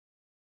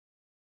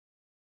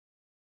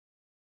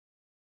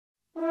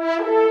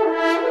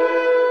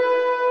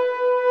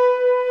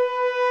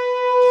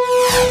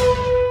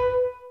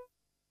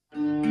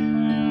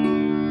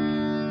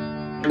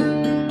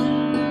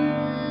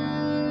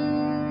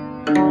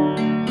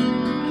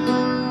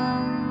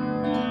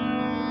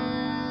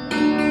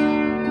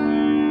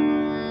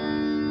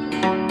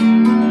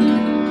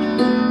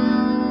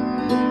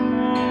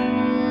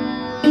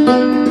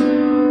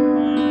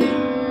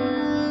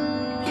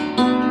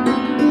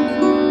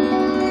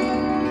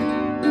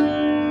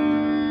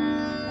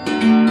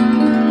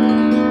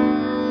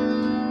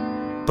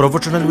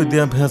Professional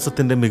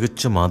വിദ്യാഭ്യാസത്തിൻ്റെ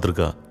മികച്ച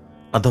മാതൃക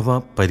അഥവാ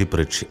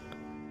പരിപ്രേക്ഷ്യം.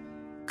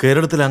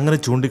 കേരളത്തിൽ അങ്ങനെ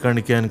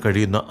ചൂണ്ടിക്കാണിക്കാൻ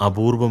കഴിയുന്ന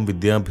അപൂർവം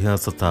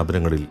വിദ്യാഭ്യാസ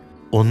സ്ഥാപനങ്ങളിൽ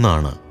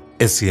ഒന്നാണ്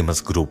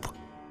SEMS ഗ്രൂപ്പ്.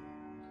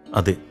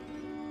 അതെ,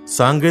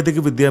 സാങ്കേതിക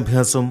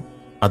വിദ്യാഭ്യാസം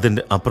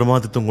അതിൻ്റെ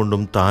അപ്രമാദിത്വം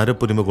കൊണ്ടും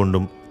താരപ്പൊലിമ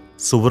കൊണ്ടും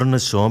സുവർണ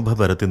ശോഭ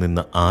പരത്തി നിന്ന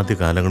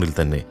ആദ്യകാലങ്ങളിൽ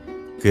തന്നെ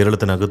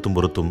കേരളത്തിനകത്തും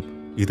പുറത്തും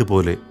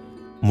ഇതുപോലെ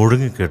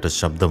മുഴങ്ങിക്കേട്ട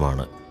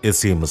ശബ്ദമാണ്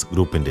SEMS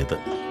ഗ്രൂപ്പിൻ്റേത്.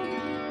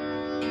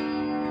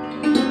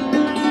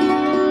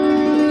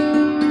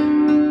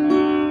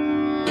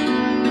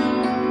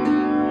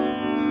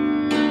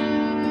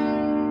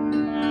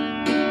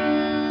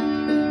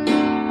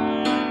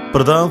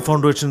 Pratap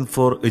foundation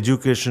for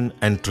education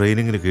and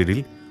ട്രെയിനിങ്ങിന് കീഴിൽ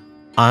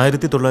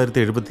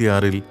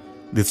 1976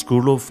 the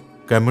school of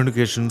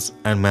communications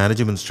and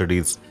management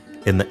studies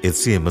എന്ന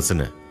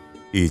SEMSന്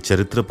ഈ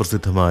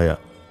ചരിത്രപ്രസിദ്ധമായ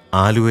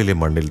ആലുവയിലെ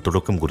മണ്ണിൽ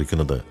തുടക്കം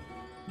കുറിക്കുന്നത്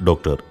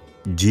ഡോക്ടർ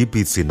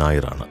GPC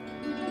നായരാണ്.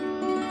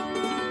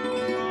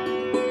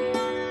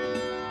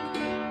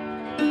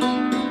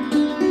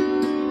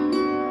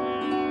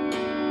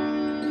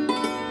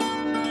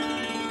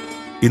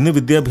 ഇന്ന്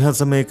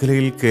വിദ്യാഭ്യാസ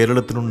മേഖലയിൽ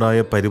കേരളത്തിലുണ്ടായ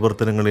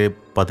പരിവർത്തനങ്ങളെ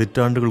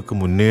പതിറ്റാണ്ടുകൾക്ക്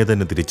മുന്നേ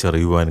തന്നെ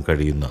തിരിച്ചറിയുവാൻ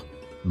കഴിയുന്ന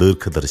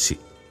ദീർഘദർശി,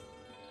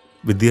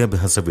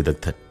 വിദ്യാഭ്യാസ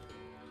വിദഗ്ധൻ,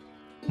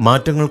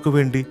 മാറ്റങ്ങൾക്കു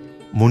വേണ്ടി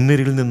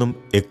മുൻനിരയിൽ നിന്നും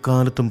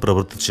എക്കാലത്തും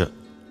പ്രവർത്തിച്ച,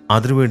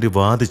 അതിനുവേണ്ടി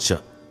വാദിച്ച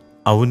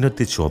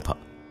ഔന്നത്യ ശോഭ,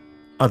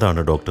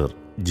 അതാണ് ഡോക്ടർ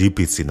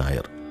GPC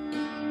നായർ.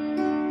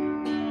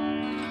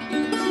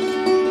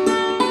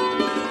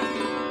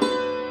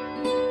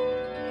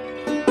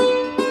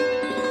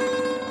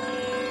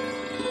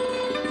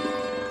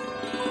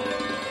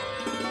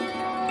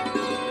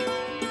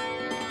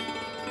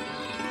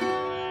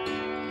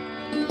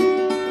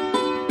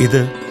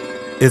 ഇത്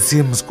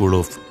SEM school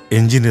of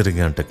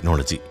engineering and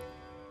technology,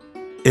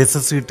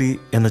 SSET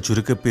എന്ന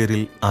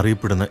ചുരുക്കപ്പേരിൽ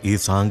അറിയപ്പെടുന്ന ഈ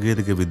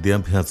സാങ്കേതിക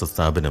വിദ്യാഭ്യാസ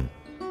സ്ഥാപനം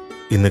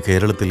ഇന്ന്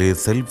കേരളത്തിലെ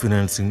സെൽഫ്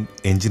ഫിനാൻസിംഗ്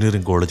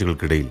എഞ്ചിനീയറിംഗ്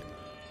കോളേജുകൾക്കിടയിൽ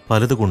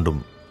പലതുകൊണ്ടും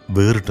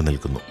വേറിട്ട്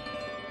നിൽക്കുന്നു.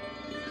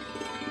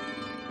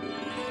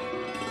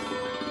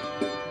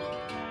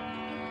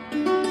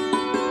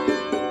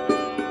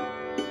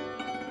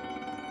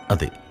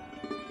 അതെ,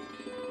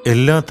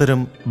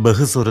 എല്ലാത്തരം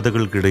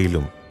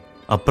ബഹുസ്വരതകൾക്കിടയിലും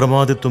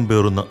അപ്രമാദിത്വം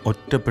പേറുന്ന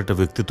ഒറ്റപ്പെട്ട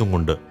വ്യക്തിത്വം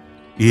കൊണ്ട്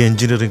ഈ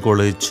എഞ്ചിനീയറിംഗ്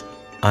കോളേജ്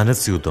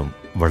അനസ്യൂതം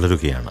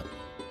വളരുകയാണ്.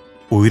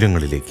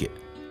 ഉയരങ്ങളിലേക്ക്,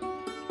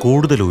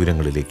 കൂടുതൽ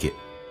ഉയരങ്ങളിലേക്ക്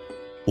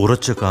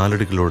ഉറച്ച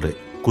കാലടികളോടെ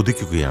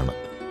കുതിക്കുകയാണ്.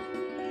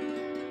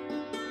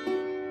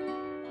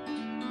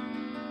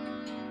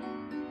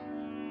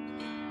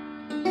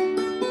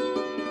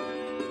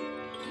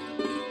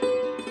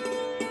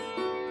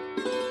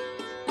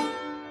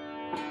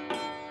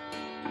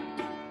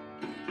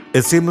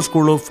 SEMS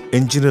school of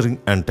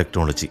engineering and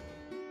technology,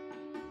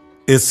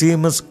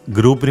 SEMS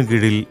ഗ്രൂപ്പിന്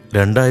കീഴിൽ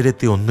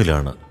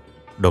 2001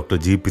 doctor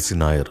GPC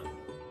Nair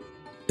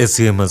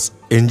SEMS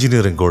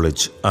engineering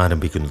college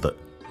ആരംഭിക്കുന്നത്.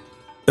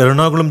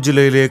 എറണാകുളം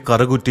ജില്ലയിലെ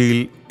കറുകുറ്റിയിൽ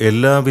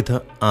എല്ലാവിധ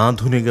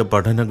ആധുനിക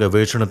പഠന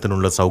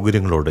ഗവേഷണത്തിനുള്ള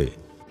സൗകര്യങ്ങളോടെ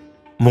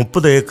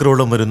 30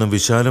 ഏക്കറോളം വരുന്ന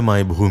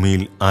വിശാലമായ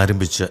ഭൂമിയിൽ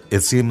ആരംഭിച്ച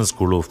SEMS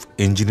school of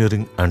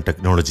engineering and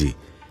technology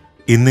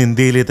ഇന്ന്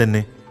ഇന്ത്യയിലെ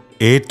തന്നെ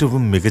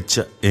ഏറ്റവും മികച്ച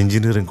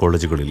എഞ്ചിനീയറിംഗ്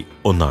കോളേജുകളിൽ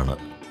ഒന്നാണ്.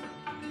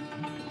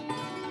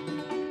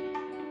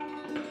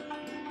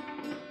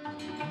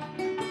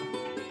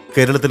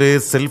 കേരളത്തിലെ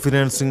സെൽഫ്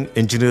ഫിനാൻസിംഗ്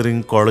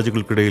എഞ്ചിനീയറിംഗ്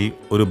കോളേജുകൾക്കിടയിൽ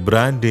ഒരു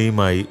ബ്രാൻഡ്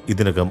നെയിമായി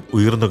ഇതിനകം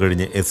ഉയർന്നു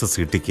കഴിഞ്ഞ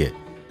SSETക്ക്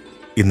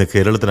ഇന്ന്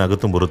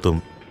കേരളത്തിനകത്തും പുറത്തും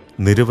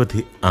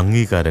നിരവധി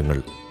അംഗീകാരങ്ങൾ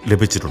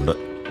ലഭിച്ചിട്ടുണ്ട്.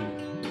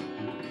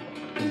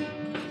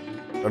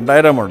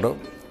 2000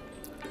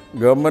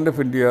 ഗവൺമെൻറ്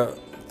ഓഫ് ഇന്ത്യ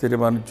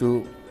തീരുമാനിച്ചു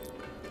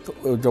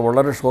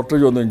വളരെ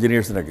ഷോർട്ടേജ് വന്നു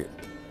എഞ്ചിനീയേഴ്സിനൊക്കെ.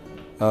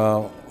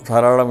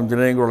 ധാരാളം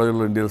എഞ്ചിനീയറിംഗ്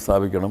കോളേജുകൾ ഇന്ത്യയിൽ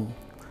സ്ഥാപിക്കണം.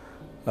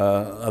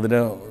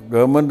 അതിന്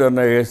ഗവൺമെൻറ്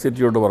തന്നെ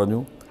AICTയോട്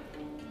പറഞ്ഞു,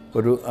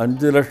 ഒരു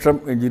 5 ലക്ഷം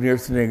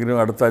എഞ്ചിനീയേഴ്സിനെങ്കിലും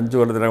അടുത്ത 5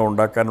 കൊല്ലത്തിനകം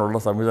ഉണ്ടാക്കാനുള്ള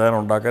സംവിധാനം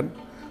ഉണ്ടാക്കാൻ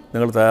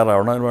നിങ്ങൾ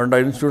തയ്യാറാവണം, അതിന് വേണ്ട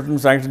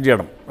ഇൻസ്റ്റിറ്റ്യൂഷൻ സാങ്ഷൻ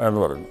ചെയ്യണം എന്ന്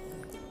പറഞ്ഞു.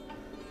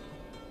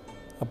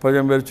 അപ്പോൾ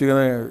ഞാൻ വിചാരിച്ചു,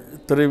 ഇങ്ങനെ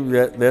ഇത്രയും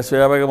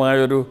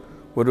ദേശവ്യാപകമായൊരു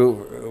ഒരു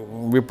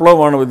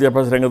വിപ്ലവമാണ്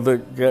വിദ്യാഭ്യാസ രംഗത്ത്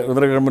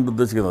കേന്ദ്ര ഗവൺമെൻറ്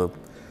ഉദ്ദേശിക്കുന്നത്.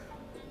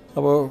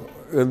 അപ്പോൾ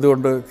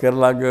എന്തുകൊണ്ട്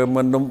കേരള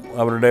ഗവൺമെൻറ്റും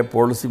അവരുടെ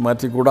പോളിസി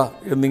മാറ്റിക്കൂടാ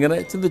എന്നിങ്ങനെ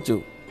ചിന്തിച്ചു.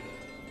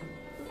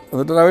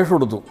 എന്നിട്ടൊരു അപേക്ഷ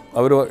കൊടുത്തു.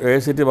 അവർ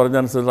AICT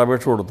പറഞ്ഞനുസരിച്ച്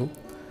അപേക്ഷ കൊടുത്തു.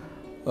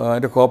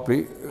 അതിൻ്റെ കോപ്പി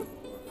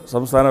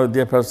സംസ്ഥാന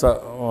വിദ്യാഭ്യാസ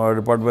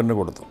ഡിപ്പാർട്ട്മെൻറ്റിന്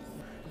കൊടുത്തു.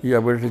 ഈ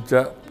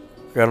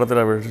കേരളത്തിൽ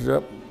അപേക്ഷിച്ച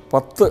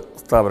 10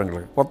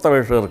 സ്ഥാപനങ്ങൾക്ക്, 10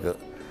 അപേക്ഷകർക്ക്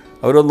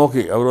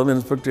അവരൊന്ന്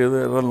ഇൻസ്പെക്ട് ചെയ്ത്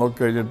എല്ലാം നോക്കി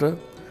കഴിഞ്ഞിട്ട്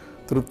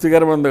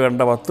തൃപ്തികരമെന്ന്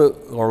കണ്ട 10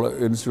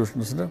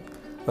 ഇൻസ്റ്റിറ്റ്യൂഷൻസിന്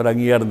ഒരു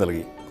അംഗീകാരം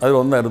നൽകി.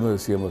 അതിലൊന്നായിരുന്നു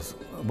SCMS.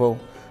 അപ്പോൾ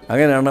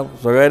അങ്ങനെയാണ്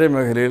സ്വകാര്യ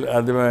മേഖലയിൽ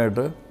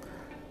ആദ്യമായിട്ട്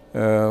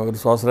ഒരു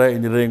സ്വാശ്രയ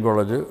എഞ്ചിനീയറിംഗ്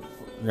കോളേജ്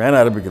ഞാൻ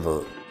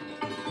ആരംഭിക്കുന്നത്.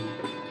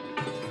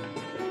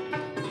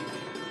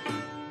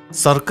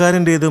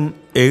 സർക്കാരിൻ്റേതും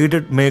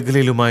എയ്ഡഡ്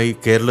മേഖലയിലുമായി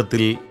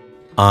കേരളത്തിൽ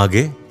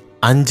ആകെ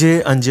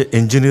 5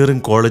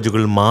 എഞ്ചിനീയറിംഗ്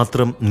കോളേജുകൾ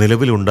മാത്രം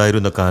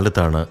നിലവിലുണ്ടായിരുന്ന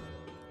കാലത്താണ്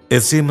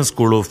SCMS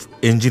school of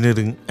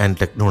engineering and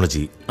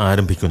technology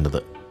ആരംഭിക്കുന്നത്.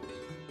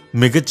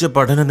 മികച്ച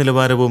പഠന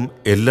നിലവാരവും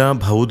എല്ലാ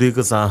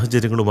ഭൗതിക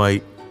സാഹചര്യങ്ങളുമായി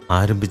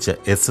ആരംഭിച്ച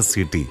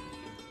SSET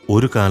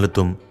ഒരു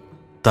കാലത്തും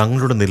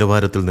തങ്ങളുടെ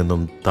നിലവാരത്തിൽ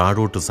നിന്നും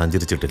താഴോട്ട്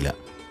സഞ്ചരിച്ചിട്ടില്ല.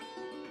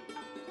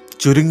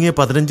 ചുരുങ്ങിയ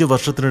 15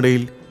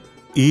 വർഷത്തിനിടയിൽ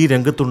ഈ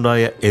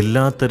രംഗത്തുണ്ടായ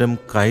എല്ലാത്തരം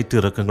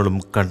കയറ്റിറക്കങ്ങളും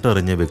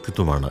കണ്ടറിഞ്ഞ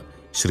വ്യക്തിത്വമാണ്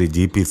ശ്രീ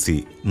GPC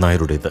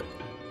നായരുടേത്.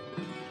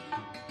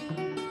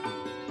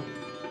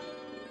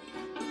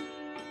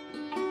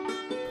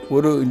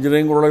 ഒരു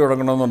എഞ്ചിനീയറിംഗ് കോളേജ്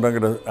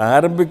തുടങ്ങണമെന്നുണ്ടെങ്കിൽ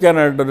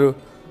ആരംഭിക്കാനായിട്ടൊരു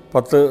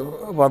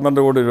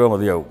 10-12 കോടി രൂപ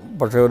മതിയാവും.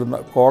 പക്ഷേ ഒരു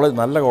കോളേജ്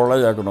നല്ല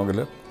കോളേജ് ആക്കണമെങ്കിൽ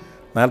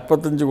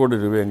 45 കോടി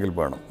രൂപയെങ്കിൽ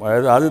വേണം.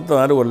 അതായത് ആദ്യത്തെ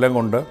 4 കൊല്ലം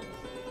കൊണ്ട്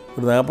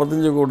ഒരു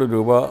 45 കോടി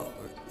രൂപ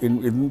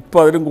ഇപ്പോൾ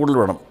അതിലും കൂടുതൽ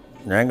വേണം.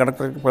 ഞാൻ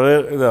കണക്ക് പഴയ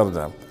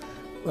ഇതറിഞ്ഞാൽ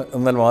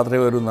എന്നാൽ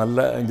മാത്രമേ ഒരു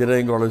നല്ല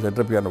എഞ്ചിനീയറിംഗ് കോളേജ്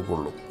സെറ്റപ്പ് ചെയ്യാനൊക്കെ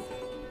ഉള്ളൂ.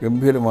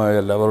 ഗംഭീരമായ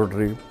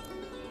ലബോറട്ടറി,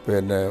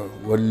 പിന്നെ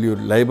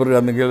വലിയൊരു ലൈബ്രറി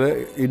ആണെങ്കിൽ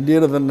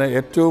ഇന്ത്യയിലെ തന്നെ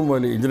ഏറ്റവും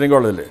വലിയ എഞ്ചിനീയറിംഗ്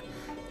കോളേജിലെ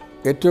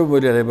ഏറ്റവും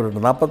വലിയ ലൈബ്രറി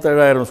ഉണ്ട്.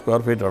 47,000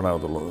 സ്ക്വയർ ഫീറ്റാണ്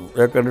അതുള്ളത്.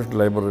 Air condition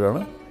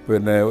ലൈബ്രറിയാണ്.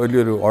 പിന്നെ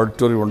വലിയൊരു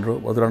ഓഡിറ്റോറിയം ഉണ്ട്.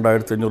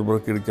 12,500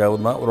 പേർക്ക്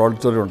ഇരിക്കാവുന്ന ഒരു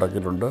ഓഡിറ്റോറിയം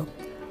ഉണ്ടാക്കിയിട്ടുണ്ട്.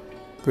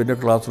 പിന്നെ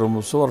ക്ലാസ്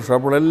റൂംസ്,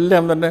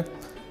 വർക്ക്ഷോപ്പുകളെല്ലാം തന്നെ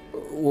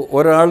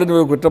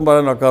ഒരാളിന് കുറ്റം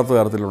പറയാനൊക്കാത്ത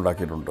തരത്തിൽ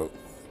ഉണ്ടാക്കിയിട്ടുണ്ട്.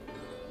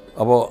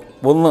 അപ്പോൾ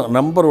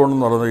നമ്പർ 1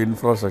 എന്ന് പറയുന്നത്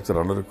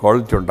ഇൻഫ്രാസ്ട്രക്ചറാണ്, ഒരു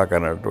ക്വാളിറ്റി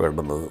ഉണ്ടാക്കാനായിട്ട്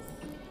വേണ്ടുന്നത്.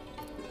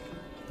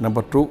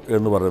 നമ്പർ 2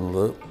 എന്ന്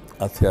പറയുന്നത്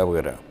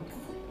അധ്യാപകരാണ്.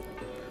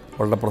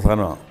 വളരെ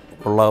പ്രധാനമാണ്.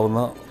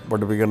 കൊള്ളാവുന്ന,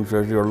 പഠിപ്പിക്കാൻ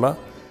ശേഷിയുള്ള,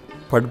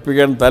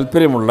 പഠിപ്പിക്കാൻ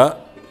താല്പര്യമുള്ള,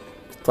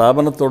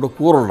 സ്ഥാപനത്തോട്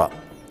കൂറുള്ള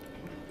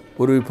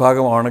ഒരു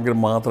വിഭാഗമാണെങ്കിൽ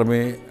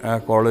മാത്രമേ ആ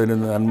കോളേജിൽ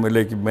നിന്ന്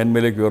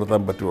മേന്മയിലേക്ക്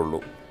ഉയർത്താൻ പറ്റുള്ളൂ.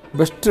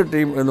 ബെസ്റ്റ്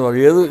ടീം എന്ന്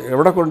പറയുന്നത്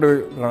എവിടെ കൊണ്ട്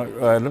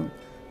ആയാലും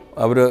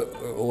അവർ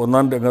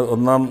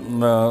ഒന്നാം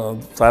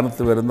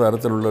സ്ഥാനത്ത് വരുന്ന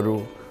തരത്തിലുള്ളൊരു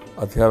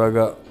അധ്യാപക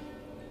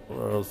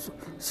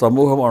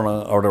സമൂഹമാണ്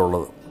അവിടെ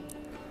ഉള്ളത്.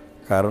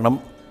 കാരണം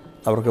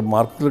അവർക്ക്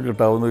മാർക്കിൽ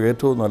കിട്ടാവുന്ന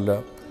ഏറ്റവും നല്ല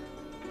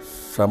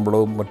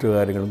ശമ്പളവും മറ്റു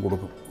കാര്യങ്ങളും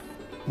കൊടുക്കും.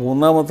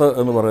 മൂന്നാമത്തെ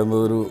എന്ന്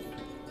പറയുന്നത് ഒരു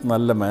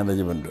നല്ല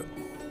മാനേജ്മെൻറ്റ്.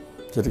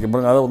 ശരിക്കും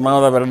പറഞ്ഞാൽ അത്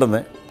ഒന്നാമതാണ് വരേണ്ടത്.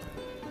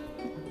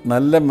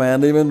 നല്ല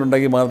മാനേജ്മെൻറ്റ്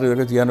ഉണ്ടെങ്കിൽ മാത്രമേ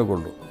ഇതൊക്കെ ചെയ്യാനൊക്കെ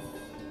ഉള്ളൂ.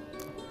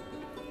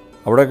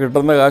 അവിടെ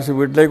കിട്ടുന്ന കാശ്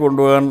വീട്ടിലേക്ക്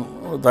കൊണ്ടുപോകാൻ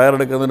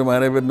തയ്യാറെടുക്കുന്നൊരു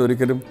മാനേജ്മെൻറ്റിന്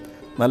ഒരിക്കലും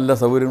നല്ല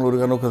സൗകര്യങ്ങൾ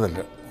ഒരുക്കാനൊക്കതല്ല.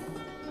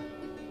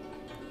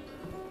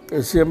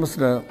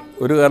 SCMSന്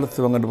ഒരു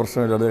കാലത്തും അങ്ങനെ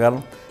പ്രശ്നമില്ല.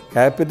 കാരണം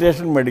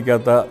ക്യാപിറ്റേഷൻ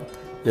മേടിക്കാത്ത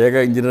ഏക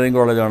എഞ്ചിനീയറിംഗ്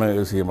കോളേജാണ്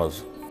SCMS.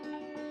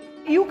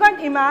 You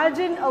can't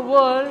imagine a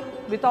world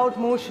without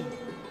motion.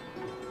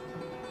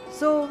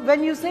 So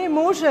when you say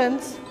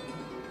motions,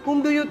 whom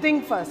do you think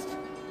first?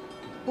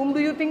 Whom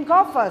do you think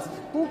of first?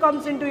 Who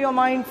comes into your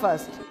mind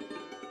first?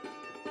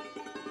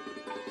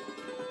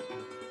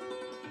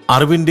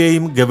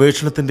 അറിവിൻ്റെയും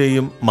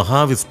ഗവേഷണത്തിൻ്റെയും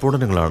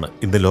മഹാവിസ്ഫോടനങ്ങളാണ്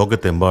ഇന്ന്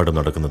ലോകത്തെമ്പാടും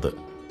നടക്കുന്നത്.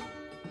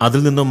 അതിൽ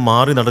നിന്നും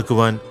മാറി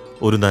നടക്കുവാൻ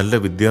ഒരു നല്ല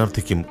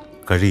വിദ്യാർത്ഥിക്കും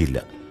കഴിയില്ല.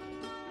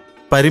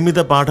 പരിമിത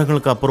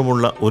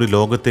പാഠങ്ങൾക്കപ്പുറമുള്ള ഒരു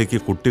ലോകത്തേക്ക്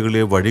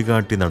കുട്ടികളെ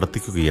വഴികാട്ടി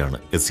നടത്തിക്കുകയാണ്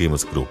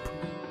SCMS ഗ്രൂപ്പ്.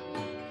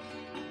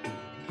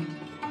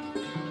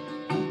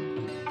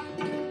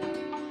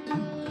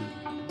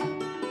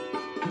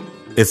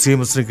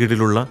 SCMSന്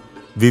കീഴിലുള്ള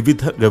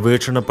വിവിധ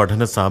ഗവേഷണ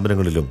പഠന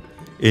സ്ഥാപനങ്ങളിലും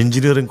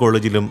എഞ്ചിനീയറിംഗ്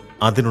കോളേജിലും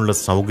അതിനുള്ള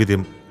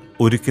സൗകര്യം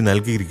ഒരുക്കി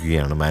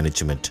നൽകിയിരിക്കുകയാണ്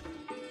മാനേജ്മെന്റ്.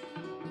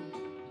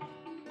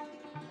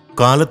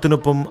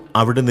 കാലത്തിനൊപ്പം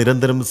അവിടെ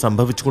നിരന്തരം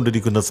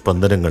സംഭവിച്ചുകൊണ്ടിരിക്കുന്ന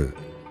സ്പന്ദനങ്ങൾ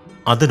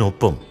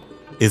അതിനൊപ്പം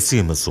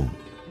SCMSഉം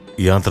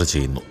യാത്ര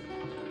ചെയ്യുന്നു.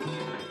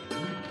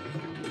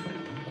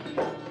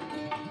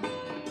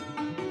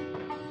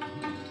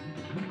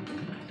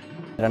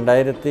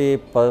 രണ്ടായിരത്തി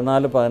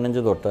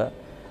 14-15 തൊട്ട്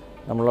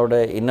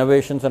നമ്മളവിടെ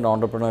ഇന്നൊവേഷൻസ് ആൻഡ്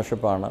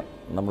ഓണ്ടർപ്രണർഷിപ്പാണ്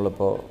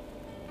നമ്മളിപ്പോൾ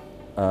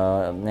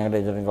ഞങ്ങളുടെ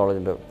എഞ്ചിനീയറിംഗ്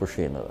കോളേജിൽ പുഷ്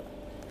ചെയ്യുന്നത്.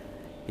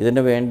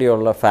 ഇതിന്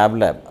വേണ്ടിയുള്ള ഫാബ്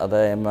ലാബ്, അത്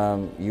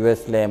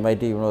US-ലെ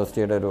MIT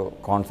യൂണിവേഴ്സിറ്റിയുടെ ഒരു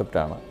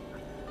കോൺസെപ്റ്റാണ്.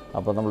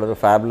 അപ്പോൾ നമ്മളൊരു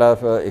ഫാബ്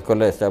ലാബ്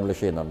ഇക്കൊല്ലം എസ്റ്റാബ്ലിഷ്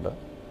ചെയ്യുന്നുണ്ട്.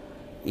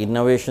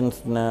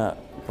 ഇന്നൊവേഷൻസിന്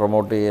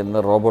പ്രൊമോട്ട് ചെയ്യുന്ന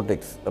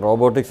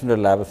റോബോട്ടിക്സിൻ്റെ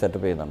ഒരു ലാബ്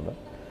സെറ്റപ്പ് ചെയ്യുന്നുണ്ട്.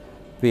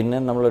 പിന്നെ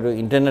നമ്മളൊരു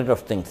internet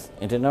of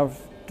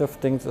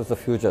things is the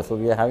future. So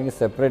we are having A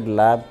separate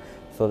lab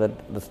so that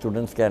the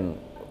students can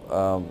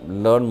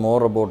learn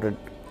more about it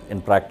in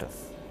practice.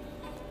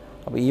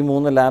 അപ്പോൾ ഈ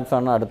 3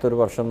 ലാബ്സാണ് അടുത്തൊരു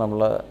വർഷം നമ്മൾ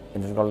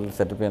എഞ്ചിനീയറിംഗ് കോളേജിൽ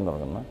സെറ്റപ്പ് ചെയ്യാൻ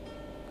തുടങ്ങുന്നത്.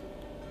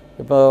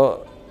 ഇപ്പോൾ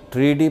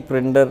 3D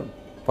പ്രിൻ്റർ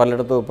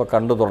പലയിടത്തും ഇപ്പോൾ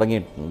കണ്ടു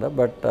തുടങ്ങിയിട്ടുണ്ട്.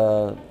 ബട്ട്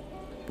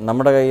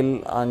നമ്മുടെ കയ്യിൽ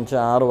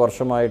 5-6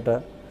 വർഷമായിട്ട്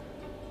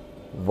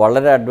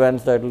വളരെ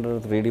അഡ്വാൻസ്ഡ്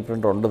ആയിട്ടുള്ളൊരു 3D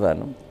പ്രിൻ്റർ ഉണ്ട്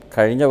താനും.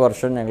 കഴിഞ്ഞ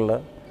വർഷം ഞങ്ങൾ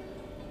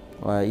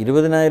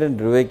 20,000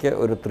 രൂപയ്ക്ക്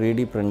ഒരു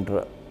 3D പ്രിൻ്റർ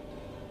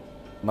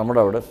നമ്മുടെ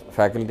അവിടെ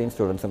ഫാക്കൽറ്റിയും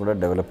സ്റ്റുഡൻസും കൂടെ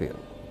ഡെവലപ്പ് ചെയ്തു.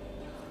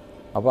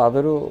 അപ്പോൾ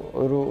അതൊരു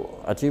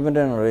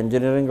അച്ചീവ്മെൻറ്റാണ് ഒരു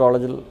എഞ്ചിനീയറിംഗ്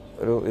കോളേജിൽ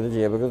ഒരു ഇത്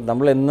ചെയ്യുക.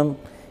 നമ്മളെന്നും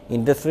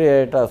ഇൻഡസ്ട്രി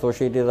ആയിട്ട്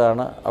അസോസിയേറ്റ്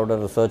ചെയ്താണ് അവിടെ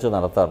റിസർച്ച്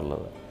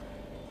നടത്താറുള്ളത്.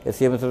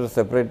 SEMS ഒരു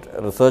സെപ്പറേറ്റ്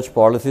റിസർച്ച്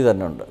പോളിസി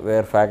തന്നെ ഉണ്ട്,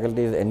 wear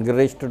faculty is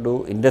encourage to do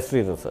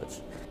industry research.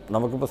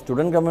 നമുക്കിപ്പോൾ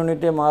സ്റ്റുഡൻറ്റ്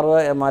കമ്മ്യൂണിറ്റിയെ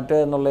മാറ്റുക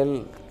എന്നുള്ളതിൽ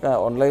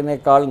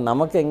ഓൺലൈനേക്കാൾ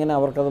നമുക്ക് എങ്ങനെ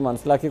അവർക്കത്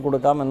മനസ്സിലാക്കി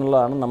കൊടുക്കാം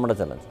എന്നുള്ളതാണ് നമ്മുടെ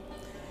ചലഞ്ച്.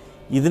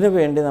 ഇതിനു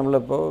വേണ്ടി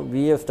നമ്മളിപ്പോൾ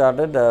വി ഹവ്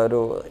സ്റ്റാർട്ടഡ് ഒരു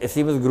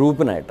SEMS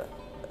ഗ്രൂപ്പിനായിട്ട്,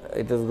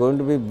 it is going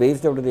to be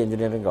based out the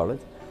engineering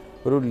college,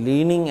 ഒരു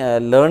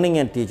learning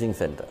and teaching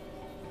centre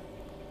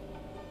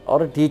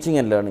or teaching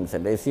and learning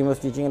centre, SEMS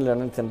teaching and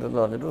learning centre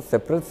എന്ന് പറഞ്ഞിട്ട് ഒരു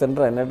സെപ്പറേറ്റ്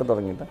സെൻറ്റർ അതിനായിട്ട്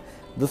തുടങ്ങിയിട്ട്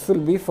this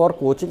will be four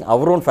coaching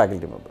our on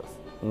faculty members.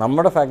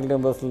 നമ്മുടെ faculty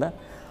മെമ്പേഴ്സിന്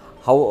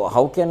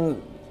how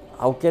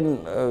can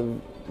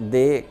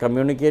they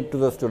communicate to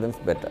the students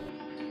better.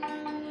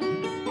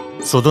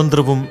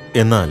 സ്വതന്ത്രവും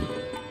എന്നാൽ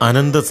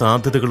അനന്ത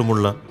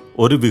സാധ്യതകളുമുള്ള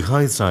ഒരു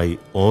വിഹായസായി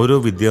ഓരോ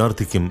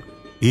വിദ്യാർത്ഥിക്കും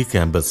ഈ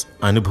ക്യാമ്പസ്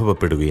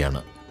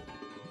അനുഭവപ്പെടുകയാണ്.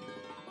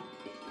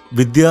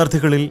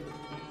 വിദ്യാർത്ഥികളിൽ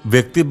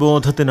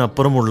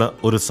വ്യക്തിബോധത്തിനപ്പുറമുള്ള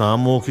ഒരു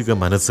സാമൂഹിക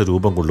മനസ്സ്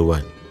രൂപം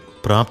കൊള്ളുവാൻ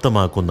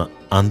പ്രാപ്തമാക്കുന്ന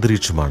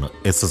അന്തരീക്ഷമാണ്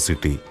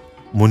SSET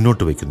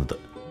മുന്നോട്ട് വയ്ക്കുന്നത്.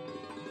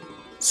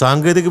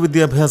 സാങ്കേതിക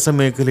വിദ്യാഭ്യാസ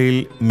മേഖലയിൽ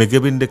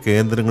മികവിൻ്റെ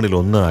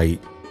കേന്ദ്രങ്ങളിലൊന്നായി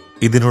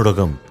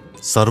ഇതിനോടകം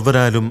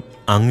സർവരാലും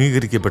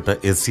അംഗീകരിക്കപ്പെട്ട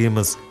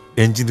SEMS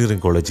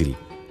എഞ്ചിനീയറിംഗ് കോളേജിൽ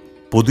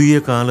പുതിയ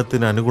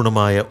കാലത്തിന്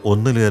അനുഗുണമായ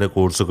ഒന്നിലേറെ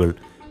കോഴ്സുകൾ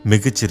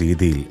മികച്ച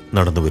രീതിയിൽ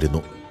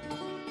നടന്നുവരുന്നു.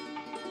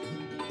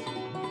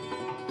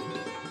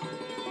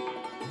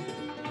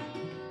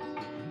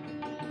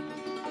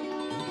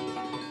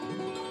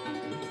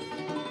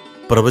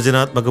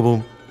 പ്രവചനാത്മകവും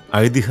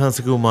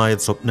ഐതിഹാസികവുമായ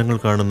സ്വപ്നങ്ങൾ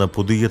കാണുന്ന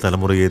പുതിയ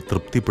തലമുറയെ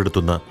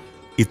തൃപ്തിപ്പെടുത്തുന്ന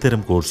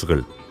ഇത്തരം കോഴ്സുകൾ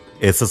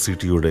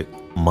SSETയുടെ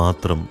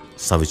മാത്രം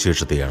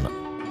സവിശേഷതയാണ്.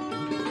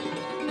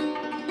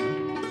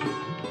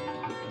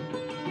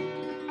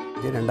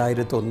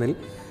 2001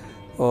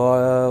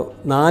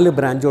 4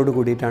 ബ്രാഞ്ചോട്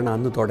കൂടിയിട്ടാണ്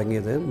അന്ന്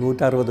തുടങ്ങിയത്.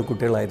 160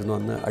 കുട്ടികളായിരുന്നു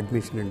അന്ന്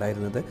അഡ്മിഷൻ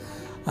ഉണ്ടായിരുന്നത്.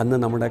 അന്ന്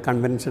നമ്മുടെ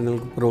conventional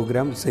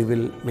programme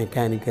civil,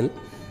 mechanical,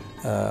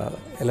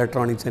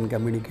 electronics and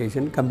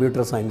communication,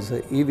 computer science,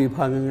 ഈ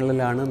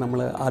വിഭാഗങ്ങളിലാണ്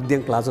നമ്മൾ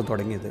ആദ്യം ക്ലാസ്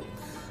തുടങ്ങിയത്.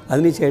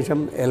 അതിനുശേഷം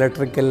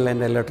electrical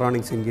and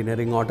electronics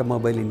engineering,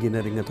 automobile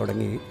engineering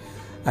തുടങ്ങി.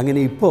 അങ്ങനെ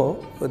ഇപ്പോൾ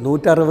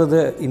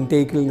 160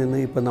 ഇൻടേക്കിൽ നിന്ന്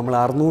ഇപ്പോൾ നമ്മൾ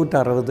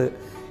 660,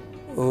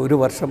 ഒരു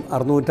വർഷം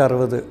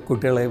 660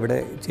 കുട്ടികളെ ഇവിടെ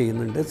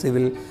ചെയ്യുന്നുണ്ട്.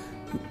 സിവിൽ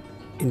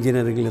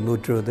എഞ്ചിനീയറിംഗിൽ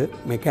 120,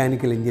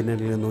 മെക്കാനിക്കൽ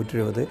എഞ്ചിനീയറിംഗിൽ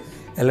 120,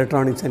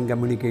 ഇലക്ട്രോണിക്സ് ആൻഡ്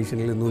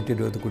കമ്മ്യൂണിക്കേഷനിൽ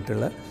 120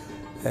 കുട്ടികൾ,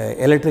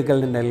 electrical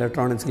and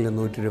ഇലക്ട്രോണിക്സിൽ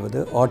 120,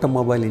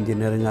 automobile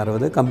engineering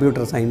 60,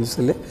 computer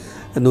സയൻസിൽ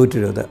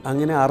 120.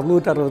 അങ്ങനെ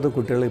 660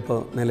 കുട്ടികൾ ഇപ്പോൾ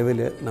നിലവിൽ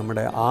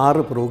നമ്മുടെ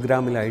 6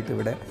 പ്രോഗ്രാമിലായിട്ട്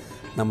ഇവിടെ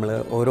നമ്മൾ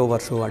ഓരോ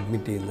വർഷവും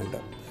അഡ്മിറ്റ് ചെയ്യുന്നുണ്ട്.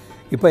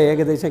 ഇപ്പോൾ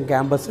ഏകദേശം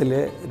ക്യാമ്പസിൽ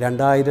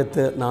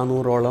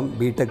 2400ഓളം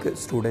BTech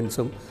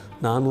സ്റ്റുഡൻസും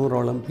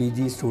 400ഓളം PG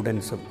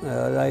സ്റ്റുഡൻസും,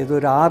 അതായത്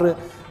ഒരു 6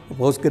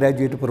 post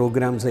graduate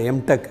programmes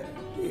MTech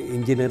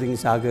engineering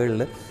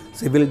ശാഖകളിൽ.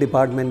 Civil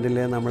ഡിപ്പാർട്ട്മെൻറ്റിൽ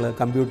നമ്മൾ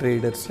കമ്പ്യൂട്ടർ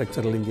എയ്ഡഡ്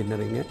സ്ട്രക്ചറൽ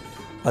എഞ്ചിനീയറിംഗ്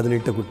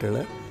 18 കുട്ടികൾ,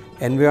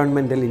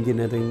 എൻവയോൺമെൻറ്റൽ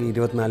എഞ്ചിനീയറിംഗ്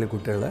 24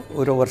 കുട്ടികൾ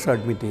ഓരോ വർഷം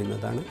അഡ്മിറ്റ്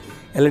ചെയ്യുന്നതാണ്.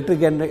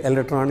 ഇലക്ട്രിക് ആൻഡ്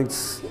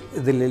ഇലക്ട്രോണിക്സ്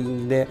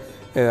ഇതിൻ്റെ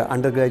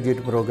അണ്ടർ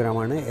ഗ്രാജുവേറ്റ്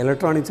പ്രോഗ്രാമാണ്.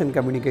 ഇലക്ട്രോണിക്സ് ആൻഡ്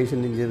കമ്മ്യൂണിക്കേഷൻ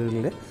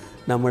എഞ്ചിനീയറിംഗിൽ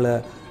നമ്മൾ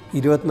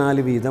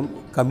 24 വീതം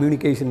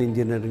communication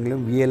എഞ്ചിനീയറിംഗിലും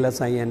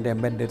VLSI and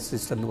embedded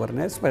system എന്ന്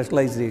പറഞ്ഞ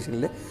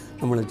സ്പെഷ്യലൈസേഷനിൽ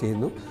നമ്മൾ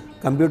ചെയ്യുന്നു.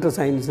 കമ്പ്യൂട്ടർ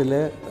സയൻസിൽ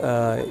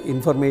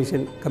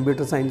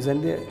computer science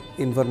and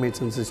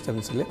information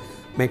സിസ്റ്റംസിൽ,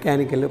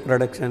 mechanical,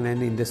 production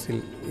and industrial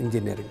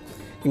engineering,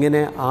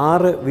 ഇങ്ങനെ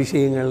 6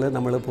 വിഷയങ്ങളിൽ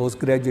നമ്മൾ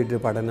പോസ്റ്റ് ഗ്രാജുവേറ്റ്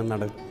പഠനം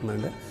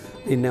നടത്തുന്നുണ്ട്.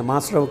 പിന്നെ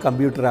master of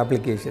computer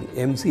application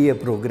MCA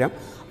programme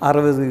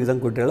 60 വീതം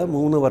കുട്ടികൾ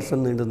 3 വർഷം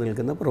നീണ്ടു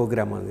നിൽക്കുന്ന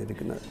പ്രോഗ്രാമാണ്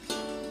ഇരിക്കുന്നത്.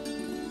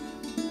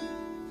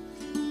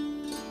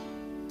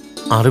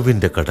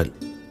 അറിവിൻ്റെ കടൽ,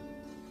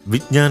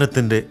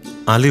 വിജ്ഞാനത്തിൻ്റെ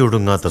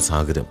അലയൊടുങ്ങാത്ത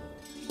സാഗരം,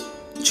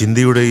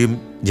 ചിന്തയുടെയും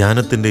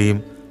ജ്ഞാനത്തിൻ്റെയും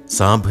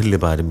സാഫല്യ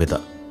പാരമ്യത,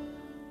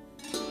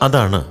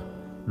 അതാണ്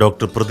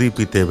doctor Pradeep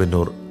P.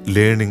 Thevannur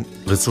learning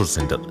resource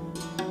centre.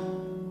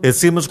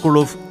 SEMS school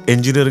of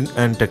engineering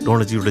and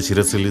ടെക്നോളജിയുടെ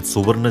ശിരസിൽ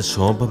സുവർണ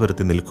ശോഭ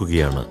പരത്തി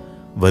നിൽക്കുകയാണ്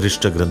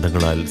വരിഷ്ഠ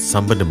ഗ്രന്ഥങ്ങളാൽ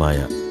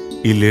സമ്പന്നമായ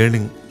ഈ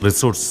ലേണിംഗ്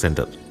റിസോഴ്സ്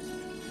സെൻറ്റർ.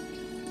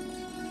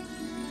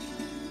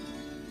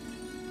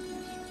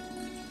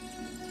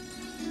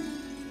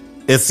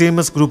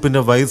 SEMS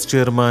ഗ്രൂപ്പിൻ്റെ വൈസ്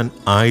ചെയർമാൻ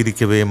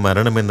ആയിരിക്കവേ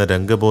മരണമെന്ന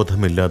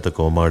രംഗബോധമില്ലാത്ത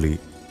കോമാളി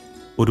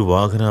ഒരു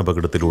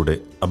വാഹനാപകടത്തിലൂടെ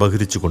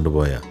അപഹരിച്ചു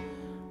കൊണ്ടുപോയ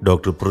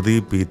ഡോക്ടർ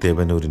പ്രദീപ് P.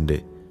 തേവന്നൂരിൻ്റെ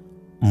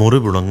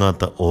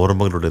മുറിവുണങ്ങാത്ത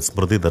ഓർമ്മകളുടെ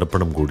സ്മൃതി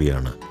ദർപ്പണം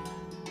കൂടിയാണ്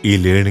ഈ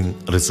ലേണിംഗ്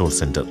റിസോഴ്സ്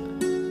സെൻറ്റർ.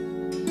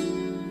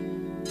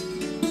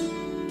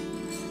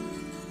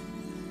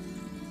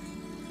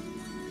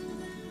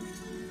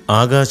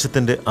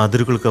 ആകാശത്തിൻ്റെ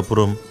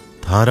അതിരുകൾക്കപ്പുറം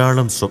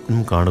ധാരാളം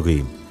സ്വപ്നം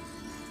കാണുകയും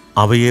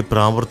അവയെ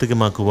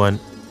പ്രാവർത്തികമാക്കുവാൻ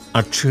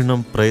അക്ഷീണം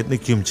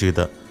പ്രയത്നിക്കുകയും ചെയ്ത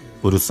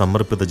ഒരു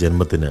സമർപ്പിത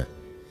ജന്മത്തിന്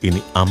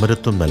ഇനി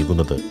അമരത്വം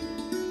നൽകുന്നത്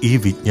ഈ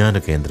വിജ്ഞാന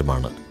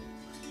കേന്ദ്രമാണ്.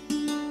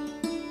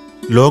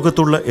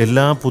 ലോകത്തുള്ള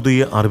എല്ലാ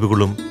പുതിയ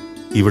അറിവുകളും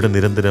ഇവിടെ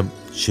നിരന്തരം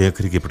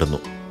ശേഖരിക്കപ്പെടുന്നു.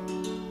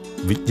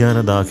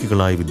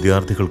 വിജ്ഞാനദാഹികളായ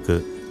വിദ്യാർത്ഥികൾക്ക്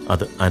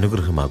അത്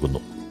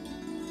അനുഗ്രഹമാകുന്നു.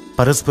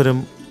 പരസ്പരം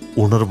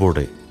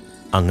ഉണർവോടെ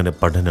അങ്ങനെ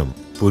പഠനം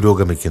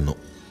പുരോഗമിക്കുന്നു.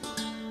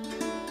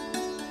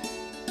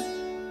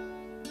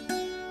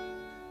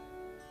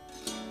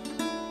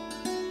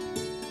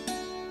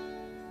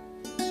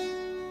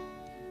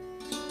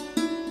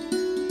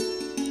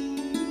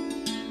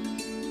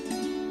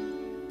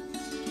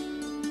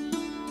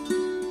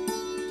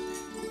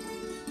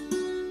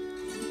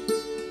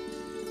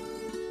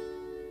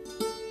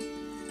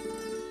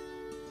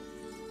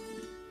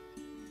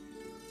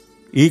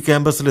 ഈ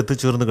ക്യാമ്പസിൽ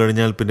എത്തിച്ചേർന്നു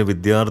കഴിഞ്ഞാൽ പിന്നെ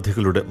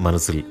വിദ്യാർത്ഥികളുടെ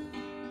മനസ്സിൽ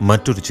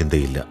മറ്റൊരു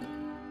ചിന്തയില്ല,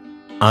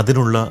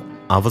 അതിനുള്ള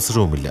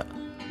അവസരവുമില്ല.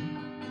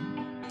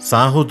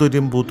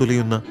 സാഹോദര്യം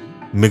പൂത്തുലയുന്ന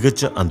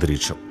മികച്ച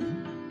അന്തരീക്ഷം.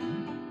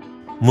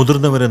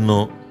 മുതിർന്നവരെന്നോ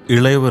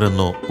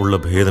ഇളയവരെന്നോ ഉള്ള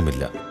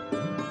ഭേദമില്ല.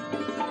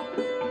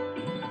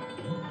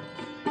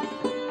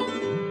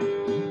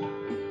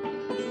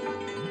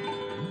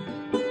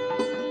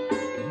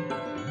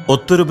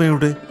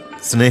 ഒത്തൊരുമയുടെ,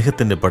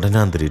 സ്നേഹത്തിന്റെ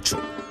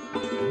പഠനാന്തരീക്ഷം.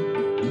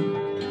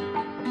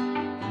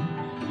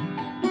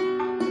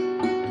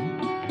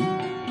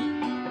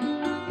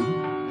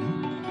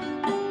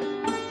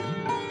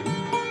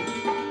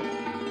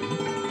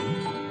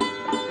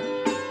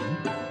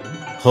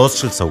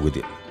 ഹോസ്റ്റൽ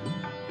സൗകര്യം.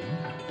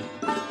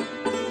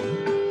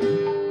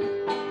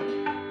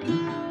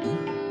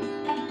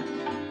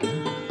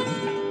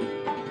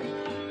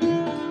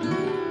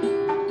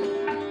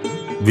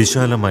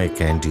 വിശാലമായ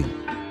ക്യാൻറ്റീൻ.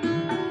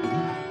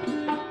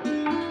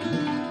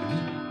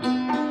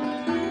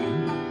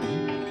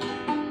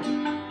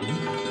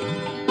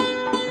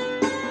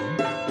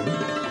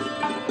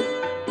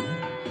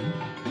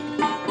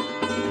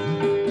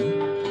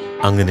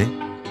 അങ്ങനെ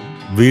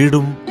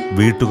വീടും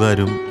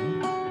വീട്ടുകാരും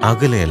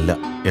അകലെയല്ല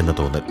എന്ന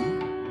തോന്നൽ,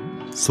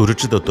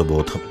 സുരക്ഷിതത്വ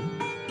ബോധം.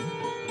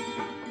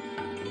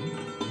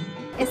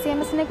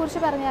 SEMSനെ കുറിച്ച്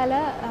പറഞ്ഞാൽ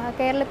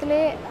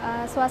കേരളത്തിലെ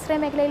സ്വാശ്രയ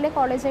മേഖലയിലെ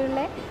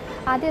കോളേജുകളിലെ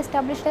ആദ്യം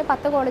എസ്റ്റാബ്ലിഷ്ഡ്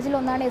 10 കോളേജിൽ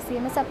ഒന്നാണ്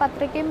SEMS. അപ്പോൾ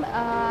അത്രയ്ക്കും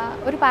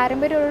ഒരു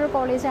പാരമ്പര്യമുള്ളൊരു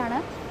കോളേജാണ്.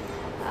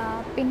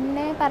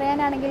 പിന്നെ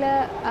പറയാനാണെങ്കിൽ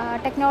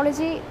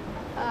ടെക്നോളജി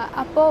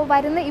അപ്പോൾ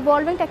വരുന്ന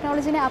ഇവോൾവിങ്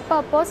ടെക്നോളജിനെ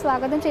അപ്പോൾ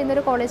സ്വാഗതം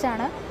ചെയ്യുന്നൊരു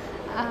കോളേജാണ്.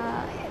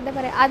 എന്താ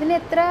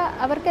പറയുക,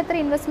 അവർക്ക് എത്ര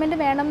ഇൻവെസ്റ്റ്മെൻറ്റ്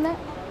വേണമെന്ന്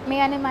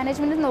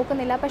മാനേജ്മെൻറ്റ്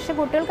നോക്കുന്നില്ല. പക്ഷേ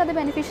കുട്ടികൾക്ക് അത്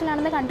ബെനിഫിഷ്യൽ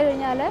ആണെന്ന് കണ്ടു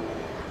കഴിഞ്ഞാൽ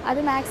അത്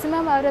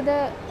മാക്സിമം അവരത്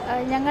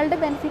ഞങ്ങളുടെ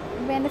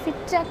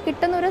ബെനിഫിറ്റ്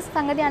കിട്ടുന്നൊരു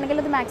സംഗതിയാണെങ്കിൽ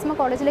അത് മാക്സിമം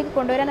കോളേജിലേക്ക്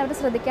കൊണ്ടുവരാൻ അവർ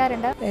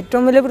ശ്രദ്ധിക്കാറുണ്ട്.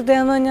 ഏറ്റവും വലിയ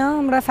പ്രത്യേകത എന്ന് പറഞ്ഞാൽ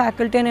നമ്മുടെ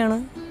ഫാക്കൽറ്റി തന്നെയാണ്.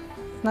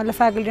 നല്ല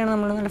ഫാക്കൽറ്റിയാണ്,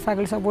 നല്ല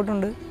ഫാക്കൽറ്റി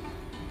സപ്പോർട്ടുണ്ട്.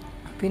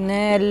 പിന്നെ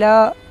എല്ലാ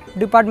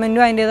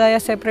ഡിപ്പാർട്ട്മെൻറ്റും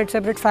അതിൻ്റേതായ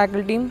സെപ്പറേറ്റ്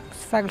ഫാക്കൽറ്റിയും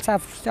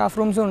സ്റ്റാഫ്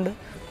റൂംസും ഉണ്ട്.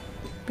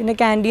 പിന്നെ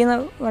ക്യാൻറ്റീൻ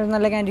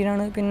നല്ല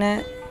ക്യാൻറ്റീനാണ്. പിന്നെ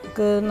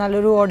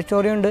നല്ലൊരു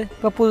ഓഡിറ്റോറിയം ഉണ്ട്.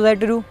 ഇപ്പോൾ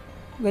പുതുതായിട്ടൊരു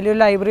വലിയൊരു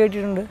ലൈബ്രറി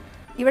ആയിട്ടുണ്ട്.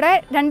 ഇവിടെ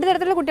 2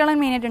 തരത്തിലുള്ള കുട്ടികളാണ്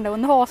മെയിനായിട്ടുണ്ട്.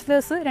 ഒന്ന്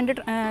ഹോസ്റ്റലേഴ്സ്, 2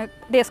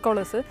 ഡേ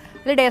സ്കോളേഴ്സ്.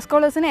 അതിൽ ഡേ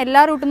സ്കോളേഴ്സിന്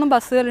എല്ലാ റൂട്ടിൽ നിന്നും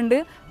ബസ്സുകളുണ്ട്.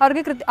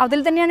 അവർക്ക് അതിൽ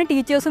തന്നെയാണ്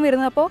ടീച്ചേഴ്സും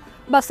വരുന്നത്. അപ്പോൾ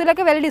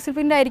ബസ്സിലൊക്കെ വെൽ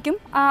ഡിസിപ്ലിൻഡ് ആയിരിക്കും.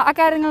 ആ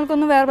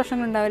കാര്യങ്ങൾക്കൊന്നും വേറെ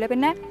പ്രശ്നങ്ങളുണ്ടാവില്ല.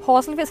 പിന്നെ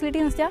ഹോസ്റ്റൽ ഫെസിലിറ്റി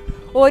എന്ന് വെച്ചാൽ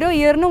ഓരോ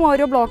ഇയറിനും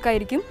ഓരോ ബ്ലോക്ക്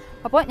ആയിരിക്കും.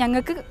 അപ്പോൾ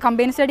ഞങ്ങൾക്ക്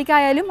കമ്പൈൻ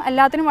സ്റ്റഡിക്കായാലും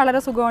എല്ലാത്തിനും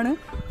വളരെ സുഖമാണ്.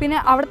 പിന്നെ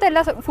അവിടുത്തെ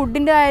എല്ലാ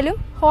ഫുഡിൻ്റെ ആയാലും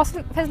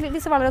ഹോസ്റ്റൽ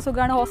ഫെസിലിറ്റീസ് വളരെ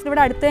സുഖമാണ്. ഹോസ്റ്റൽ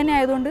ഇവിടെ അടുത്ത് തന്നെ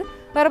ആയതുകൊണ്ട്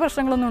വേറെ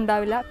പ്രശ്നങ്ങളൊന്നും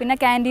ഉണ്ടാവില്ല. പിന്നെ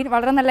ക്യാൻറ്റീൻ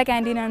വളരെ നല്ല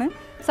ക്യാൻറ്റീനാണ്.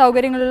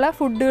 സൗകര്യങ്ങളുള്ള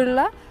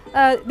ഫുഡുകളുള്ള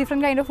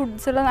ഡിഫറെൻറ്റ് കൈൻഡ് ഓഫ്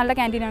ഫുഡ്സ് ഉള്ള നല്ല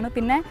ക്യാൻറ്റീനാണ്.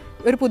 പിന്നെ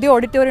ഒരു പുതിയ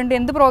ഓഡിറ്റോറിയം ഉണ്ട്.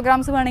 എന്ത്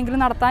പ്രോഗ്രാംസ് വേണമെങ്കിലും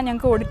നടത്താൻ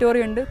ഞങ്ങൾക്ക്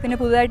ഓഡിറ്റോറിയം ഉണ്ട്. പിന്നെ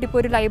പുതുതായിട്ട് ഇപ്പോൾ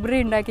ഒരു ലൈബ്രറി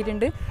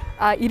ഉണ്ടാക്കിയിട്ടുണ്ട്.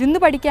 ഇരുന്ന്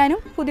പഠിക്കാനും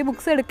പുതിയ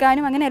ബുക്സ്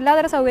എടുക്കാനും അങ്ങനെ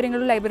എല്ലാതരം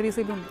സൗകര്യങ്ങളും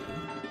ലൈബ്രറീസിലുണ്ട്.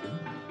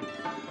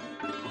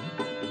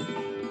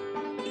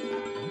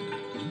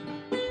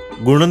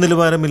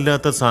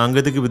 ഗുണനിലവാരമില്ലാത്ത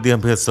സാങ്കേതിക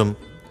വിദ്യാഭ്യാസം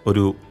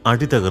ഒരു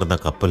അടിതകർന്ന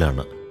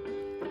കപ്പലാണ്,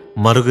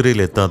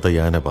 മറുകരയിലെത്താത്ത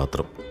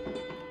യാനപാത്രം.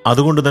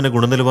 അതുകൊണ്ട് തന്നെ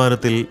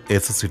ഗുണനിലവാരത്തിൽ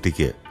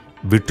SSETക്ക്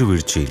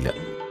വിട്ടുവീഴ്ചയില്ല.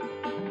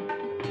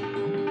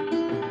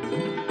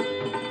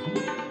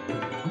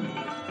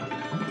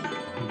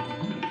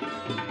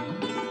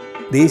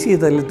 ദേശീയ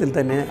തലത്തിൽ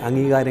തന്നെ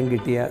അംഗീകാരം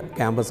കിട്ടിയ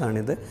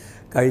ക്യാമ്പസാണിത്.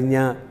 കഴിഞ്ഞ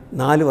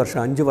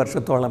 5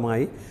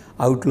 വർഷത്തോളമായി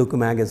outlook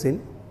magazine,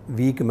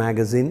 week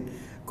magazine,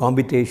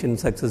 competition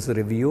success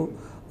review,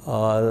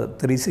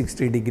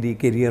 360 degree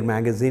career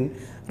magazine,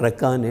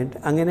 റെക്കാനെറ്റ്,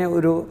 അങ്ങനെ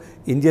ഒരു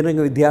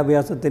എഞ്ചിനീയറിംഗ്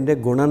വിദ്യാഭ്യാസത്തിൻ്റെ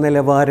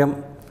ഗുണനിലവാരം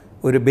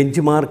ഒരു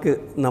ബെഞ്ച് മാർക്ക്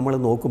നമ്മൾ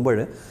നോക്കുമ്പോൾ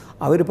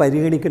അവർ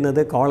പരിഗണിക്കുന്നത്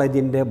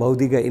കോളേജിൻ്റെ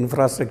ഭൗതിക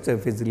ഇൻഫ്രാസ്ട്രക്ചർ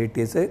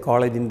ഫെസിലിറ്റീസ്,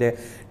 കോളേജിൻ്റെ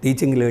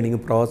ടീച്ചിങ് ലേണിംഗ്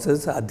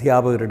പ്രോസസ്സ്,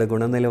 അധ്യാപകരുടെ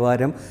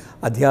ഗുണനിലവാരം,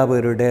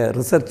 അധ്യാപകരുടെ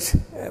റിസർച്ച്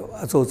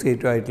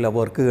അസോസിയേറ്റഡ് ആയിട്ടുള്ള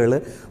വർക്കുകൾ,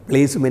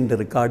 പ്ലേസ്മെൻറ്റ്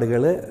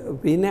റെക്കോർഡുകൾ,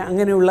 പിന്നെ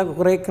അങ്ങനെയുള്ള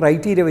കുറേ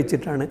ക്രൈറ്റീരിയ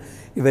വെച്ചിട്ടാണ്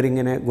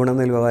ഇവരിങ്ങനെ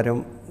ഗുണനിലവാരം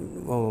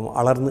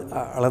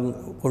അളന്ന്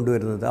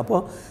കൊണ്ടുവരുന്നത്. അപ്പോൾ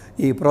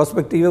ഈ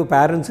പ്രോസ്പെക്റ്റീവ്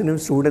പാരൻസിനും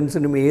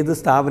സ്റ്റുഡൻസിനും ഏത്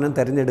സ്ഥാപനം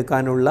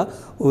തിരഞ്ഞെടുക്കാനുള്ള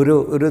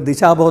ഒരു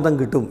ദിശാബോധം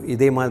കിട്ടും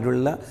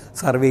ഇതേമാതിരിയുള്ള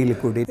സർവേയിൽ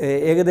കൂടി.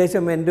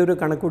 ഏകദേശം എൻ്റെ ഒരു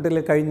കണക്കൂട്ടിൽ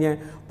കഴിഞ്ഞ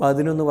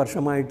 11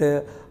 വർഷമായിട്ട്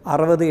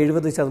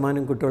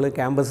 60-70% കുട്ടികൾ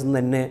ക്യാമ്പസിൽ നിന്ന്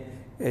തന്നെ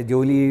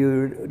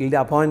ജോലിയുടെ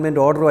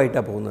അപ്പോയിൻമെൻറ്റ്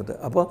ഓർഡറുമായിട്ടാണ് പോകുന്നത്.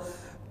 അപ്പോൾ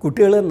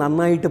കുട്ടികൾ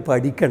നന്നായിട്ട്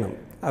പഠിക്കണം.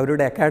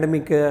 അവരുടെ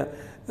അക്കാഡമിക്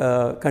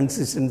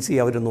കൺസിസ്റ്റൻസി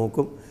അവർ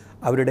നോക്കും,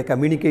 അവരുടെ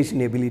കമ്മ്യൂണിക്കേഷൻ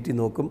എബിലിറ്റി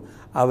നോക്കും,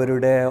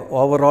 അവരുടെ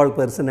ഓവറോൾ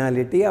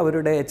പേഴ്സണാലിറ്റി,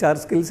 അവരുടെ HR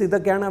സ്കിൽസ്,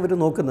 ഇതൊക്കെയാണ് അവർ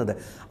നോക്കുന്നത്.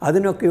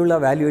 അതിനൊക്കെയുള്ള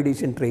വാല്യൂ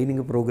അഡീഷൻ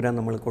ട്രെയിനിങ് പ്രോഗ്രാം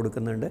നമ്മൾ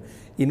കൊടുക്കുന്നുണ്ട്.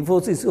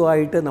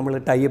 ഇൻഫോസിസുമായിട്ട് നമ്മൾ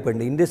ടൈപ്പ്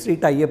ഉണ്ട്. ഇൻഡസ്ട്രി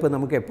ടൈപ്പ്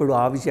നമുക്ക് എപ്പോഴും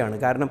ആവശ്യമാണ്.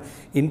 കാരണം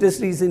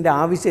ഇൻഡസ്ട്രീസിൻ്റെ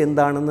ആവശ്യം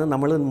എന്താണെന്ന്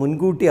നമ്മൾ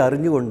മുൻകൂട്ടി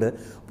അറിഞ്ഞുകൊണ്ട്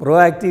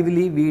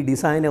പ്രൊആക്റ്റീവ്ലി V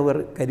design our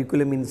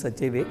curriculum in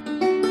such a way.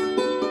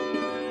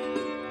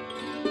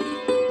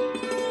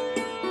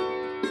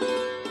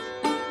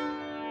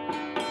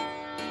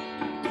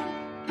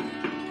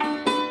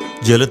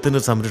 ജലത്തിൻ്റെ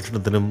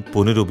സംരക്ഷണത്തിനും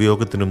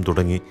പുനരുപയോഗത്തിനും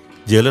തുടങ്ങി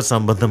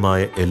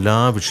ജലസംബന്ധമായ എല്ലാ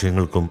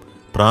വിഷയങ്ങൾക്കും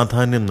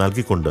പ്രാധാന്യം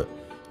നൽകിക്കൊണ്ട്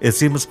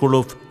SEMS school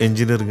of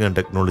engineering and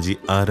technology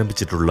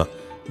ആരംഭിച്ചിട്ടുള്ള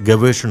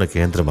ഗവേഷണ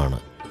കേന്ദ്രമാണ്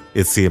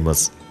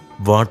SEMS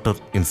water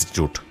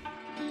institute.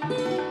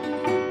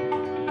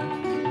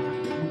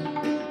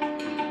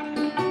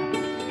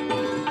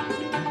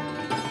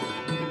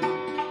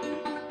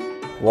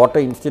 Water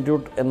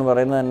institute എന്ന്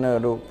പറയുന്നത് തന്നെ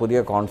ഒരു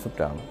പുതിയ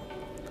കോൺസെപ്റ്റാണ്.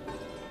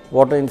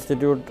 വാട്ടർ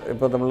ഇൻസ്റ്റിറ്റ്യൂട്ട്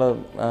ഇപ്പോൾ നമ്മൾ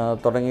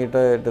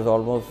തുടങ്ങിയിട്ട് ഇറ്റ് ഈസ്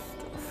ഓൾമോസ്റ്റ്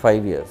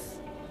 5 years.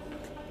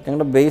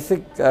 ഞങ്ങളുടെ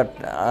basic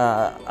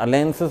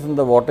alliances in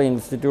the water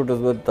institute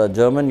is with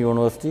German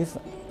universities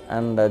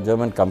and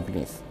German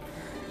companies.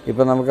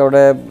 ഇപ്പോൾ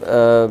നമുക്കവിടെ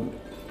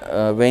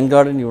vein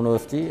garden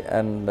university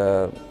and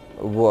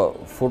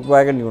food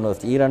wagon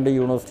university, ഈ 2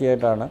 യൂണിവേഴ്സിറ്റി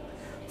ആയിട്ടാണ്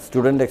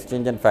student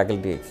exchange and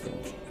faculty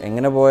exchange.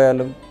 എങ്ങനെ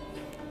പോയാലും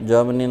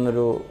ജർമ്മനിയിൽ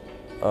നിന്നൊരു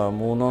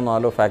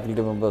 3-4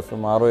 ഫാക്കൽറ്റി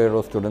മെമ്പേഴ്സും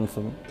 6-7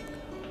 സ്റ്റുഡൻസും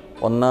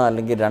 1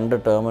 അല്ലെങ്കിൽ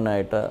 2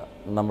 ടേമിനായിട്ട്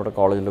നമ്മുടെ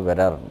കോളേജിൽ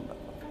വരാറുണ്ട്.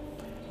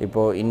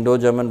 ഇപ്പോൾ ഇൻഡോ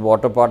ജർമ്മൻ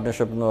വാട്ടർ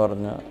പാർട്ട്ണർഷിപ്പ് എന്ന്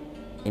പറഞ്ഞ്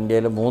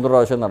ഇന്ത്യയിൽ 3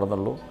 പ്രാവശ്യം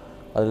നടന്നുള്ളൂ.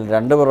 അതിൽ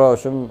 2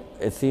 പ്രാവശ്യം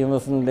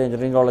SEMSൻ്റെ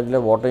എഞ്ചിനീയറിംഗ് കോളേജിലെ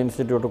വാട്ടർ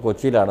ഇൻസ്റ്റിറ്റ്യൂട്ട്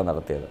കൊച്ചിയിലാണ്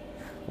നടത്തിയത്.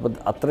 അപ്പോൾ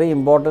അത്രയും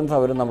ഇമ്പോർട്ടൻസ്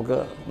അവർ നമുക്ക്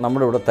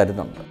നമ്മുടെ ഇവിടെ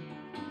തരുന്നുണ്ട്.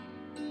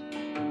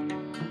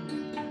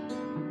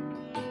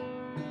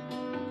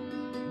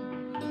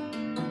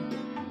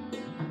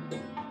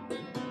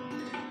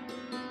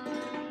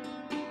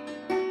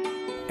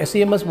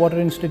 SEMS water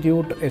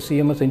institute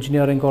SEMS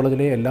engineering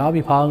കോളേജിലെ എല്ലാ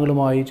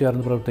വിഭാഗങ്ങളുമായി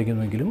ചേർന്ന്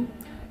പ്രവർത്തിക്കുന്നുവെങ്കിലും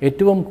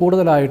ഏറ്റവും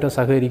കൂടുതലായിട്ട്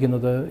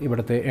സഹകരിക്കുന്നത്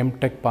ഇവിടുത്തെ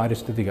MTech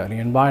പാരിസ്ഥിതിക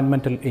അല്ലെങ്കിൽ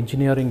എൻവയൺമെൻറ്റൽ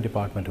എഞ്ചിനീയറിംഗ്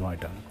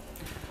ഡിപ്പാർട്ട്മെൻറ്റുമായിട്ടാണ്.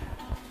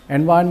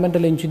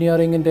 എൻവയൺമെൻറ്റൽ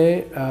എഞ്ചിനീയറിംഗിൻ്റെ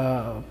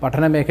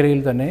പഠന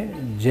മേഖലയിൽ തന്നെ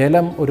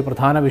ജലം ഒരു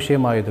പ്രധാന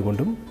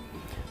വിഷയമായതുകൊണ്ടും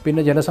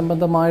പിന്നെ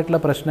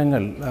ജലസംബന്ധമായിട്ടുള്ള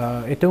പ്രശ്നങ്ങൾ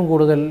ഏറ്റവും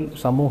കൂടുതൽ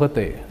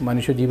സമൂഹത്തെ,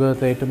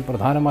 മനുഷ്യജീവിതത്തെ ഏറ്റവും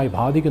പ്രധാനമായി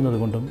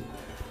ബാധിക്കുന്നതുകൊണ്ടും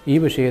ഈ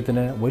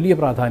വിഷയത്തിന് വലിയ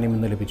പ്രാധാന്യം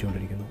ഇന്ന്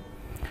ലഭിച്ചുകൊണ്ടിരിക്കുന്നു.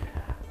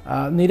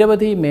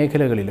 നിരവധി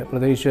മേഖലകളിൽ,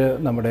 പ്രത്യേകിച്ച്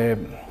നമ്മുടെ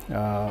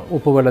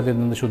ഉപ്പുവെള്ളത്തിൽ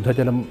നിന്ന്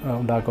ശുദ്ധജലം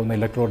ഉണ്ടാക്കുന്ന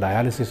ഇലക്ട്രോ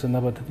ഡയാലിസിസ് എന്ന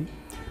പദ്ധതി,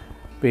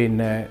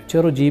 പിന്നെ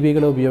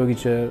ചെറുജീവികളെ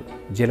ഉപയോഗിച്ച്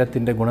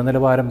ജലത്തിൻ്റെ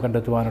ഗുണനിലവാരം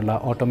കണ്ടെത്തുവാനുള്ള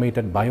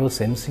ഓട്ടോമേറ്റഡ് ബയോ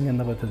സെൻസിങ്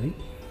എന്ന പദ്ധതി,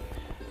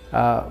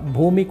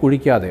 ഭൂമി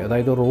കുഴിക്കാതെ,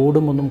 അതായത്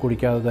റോഡും ഒന്നും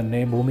കുഴിക്കാതെ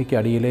തന്നെ ഭൂമിക്ക്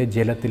അടിയിലെ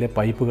ജലത്തിലെ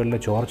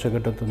പൈപ്പുകളിലെ ചോർച്ച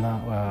കണ്ടെത്തുന്ന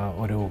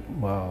ഒരു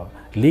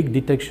ലീക്ക്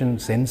ഡിറ്റക്ഷൻ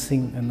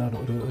സെൻസിങ് എന്ന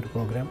ഒരു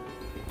പ്രോഗ്രാം,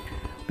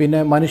 പിന്നെ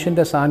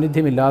മനുഷ്യൻ്റെ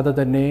സാന്നിധ്യമില്ലാതെ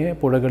തന്നെ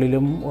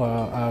പുഴകളിലും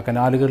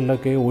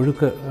കനാലുകളിലൊക്കെ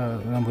ഒഴുക്ക്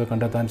നമുക്ക്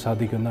കണ്ടെത്താൻ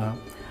സാധിക്കുന്ന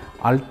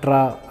ultra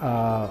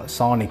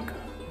sonic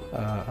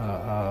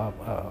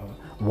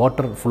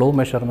water flow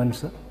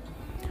measurements,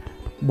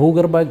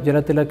 ഭൂഗർഭ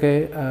ജലത്തിലൊക്കെ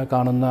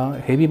കാണുന്ന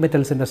ഹെവി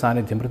മെറ്റൽസിൻ്റെ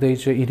സാന്നിധ്യം,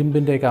 പ്രത്യേകിച്ച്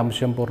ഇരുമ്പിൻ്റെയൊക്കെ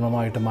അംശം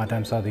പൂർണ്ണമായിട്ട്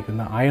മാറ്റാൻ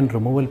സാധിക്കുന്ന അയൺ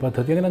റിമൂവൽ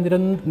പദ്ധതി, അങ്ങനെ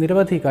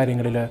നിരവധി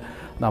കാര്യങ്ങളിൽ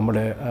നമ്മൾ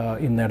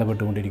ഇന്ന്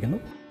ഇടപെട്ടുകൊണ്ടിരിക്കുന്നു.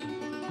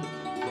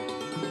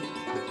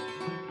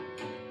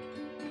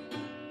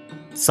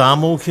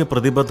 സാമൂഹ്യ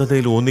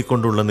പ്രതിബദ്ധതയിൽ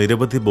ഊന്നിക്കൊണ്ടുള്ള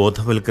നിരവധി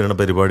ബോധവൽക്കരണ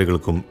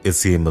പരിപാടികൾക്കും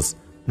SEMS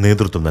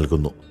നേതൃത്വം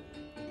നൽകുന്നു.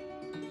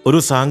 ഒരു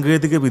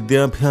സാങ്കേതിക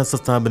വിദ്യാഭ്യാസ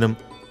സ്ഥാപനം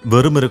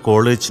വെറുമൊരു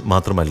കോളേജ്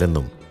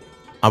മാത്രമല്ലെന്നും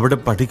അവിടെ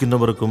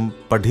പഠിക്കുന്നവർക്കും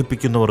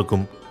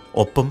പഠിപ്പിക്കുന്നവർക്കും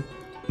ഒപ്പം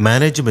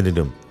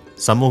മാനേജ്മെൻറ്റിനും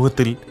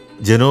സമൂഹത്തിൽ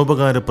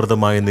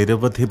ജനോപകാരപ്രദമായ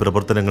നിരവധി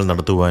പ്രവർത്തനങ്ങൾ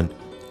നടത്തുവാൻ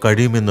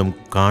കഴിയുമെന്നും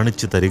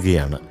കാണിച്ചു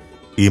തരികയാണ്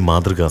ഈ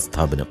മാതൃകാ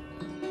സ്ഥാപനം.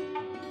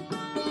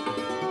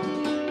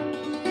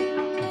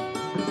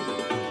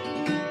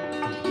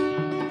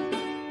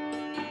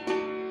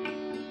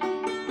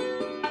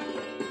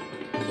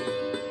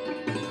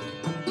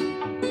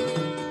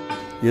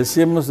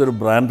 SEMS ഒരു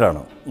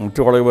ബ്രാൻഡാണ്,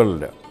 മറ്റു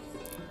കോളേജുകളില്ല.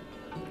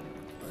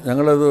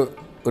 ഞങ്ങളത്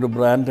ഒരു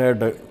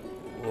ബ്രാൻഡായിട്ട്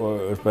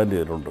എക്സ്പാൻഡ്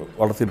ചെയ്തിട്ടുണ്ട്,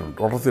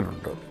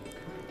 വളർത്തിയിട്ടുണ്ട്.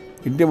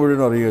 ഇന്ത്യ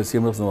മുഴുവൻ അറിയുക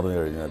SEMS എന്ന് പറഞ്ഞു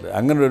കഴിഞ്ഞാൽ.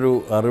 അങ്ങനൊരു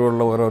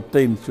അറിവുള്ള ഒരൊറ്റ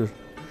ഇൻസ്റ്റിറ്റ്യൂഷൻ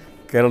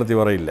കേരളത്തിൽ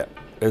പറയില്ല,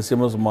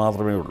 SEMS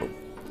മാത്രമേ ഉള്ളൂ.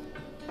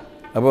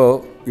 അപ്പോൾ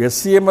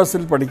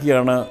SEMSൽ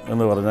പഠിക്കുകയാണ്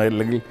എന്ന് പറഞ്ഞാൽ,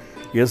 അല്ലെങ്കിൽ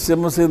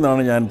SEMSൽ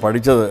നിന്നാണ് ഞാൻ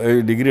പഠിച്ചത്,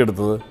 ഡിഗ്രി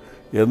എടുത്തത്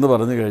എന്ന്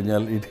പറഞ്ഞു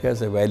കഴിഞ്ഞാൽ ഇറ്റ്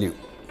ഹാസ് എ വാല്യൂ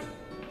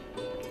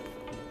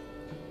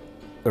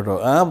കേട്ടോ.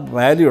 ആ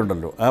വാല്യൂ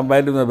ഉണ്ടല്ലോ, ആ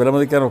വാല്യൂ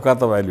വിലമതിക്കാൻ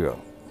ഒക്കാത്ത വാല്യൂ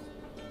ആണ്.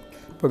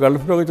 ഇപ്പോൾ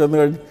ഗൾഫിലൊക്കെ ചെന്ന്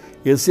കഴിഞ്ഞ്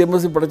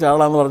SEMSൽ പഠിച്ച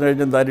ആളാണെന്ന് പറഞ്ഞു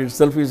കഴിഞ്ഞാൽ that it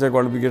self is A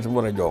qualification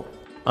four A job.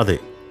 അതെ,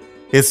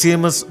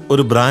 SEMS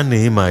ഒരു ബ്രാൻഡ്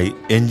നെയിമായി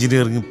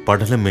എഞ്ചിനീയറിംഗ്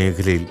പഠന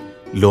മേഖലയിൽ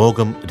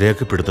ലോകം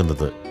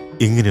രേഖപ്പെടുത്തുന്നത്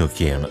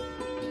ഇങ്ങനെയൊക്കെയാണ്.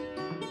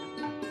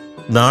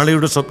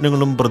 നാളെയുടെ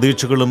സ്വപ്നങ്ങളും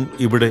പ്രതീക്ഷകളും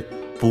ഇവിടെ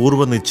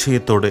പൂർവ്വ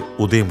നിശ്ചയത്തോടെ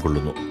ഉദയം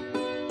കൊള്ളുന്നു.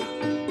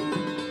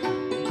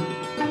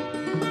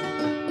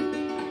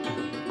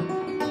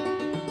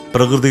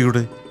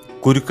 പ്രകൃതിയുടെ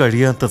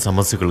കുരുക്കഴിയാത്ത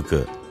സമസ്യകൾക്ക്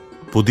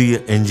പുതിയ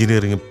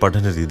എഞ്ചിനീയറിംഗ്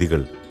പഠന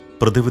രീതികൾ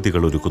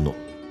പ്രതിവിധികൾ ഒരുക്കുന്നു.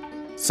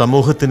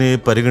 സമൂഹത്തിനെ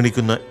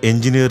പരിഗണിക്കുന്ന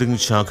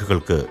എഞ്ചിനീയറിംഗ്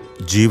ശാഖകൾക്ക്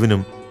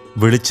ജീവനും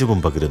വെളിച്ചവും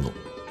പകരുന്നു.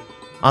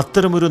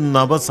 അത്തരമൊരു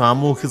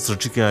നവസാമൂഹ്യ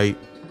സൃഷ്ടിക്കായി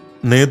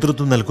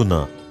നേതൃത്വം നൽകുന്ന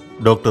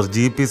ഡോക്ടർ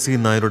GPC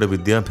നായരുടെ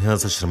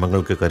വിദ്യാഭ്യാസ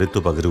ശ്രമങ്ങൾക്ക്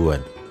കരുത്തു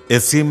പകരുവാൻ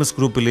SEMS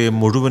ഗ്രൂപ്പിലെ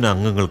മുഴുവൻ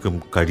അംഗങ്ങൾക്കും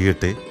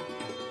കഴിയട്ടെ.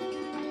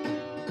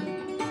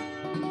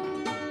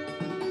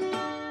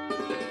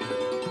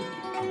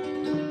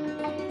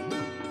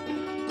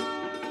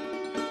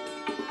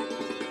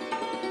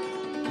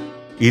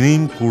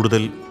 ഇനിയും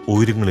കൂടുതൽ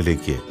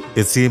ഉയരങ്ങളിലേക്ക്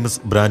SEMS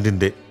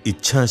ബ്രാൻഡിൻ്റെ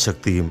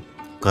ഇച്ഛാശക്തിയും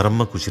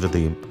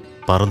കർമ്മകുശലതയും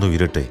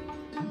പറന്നുയരട്ടെ.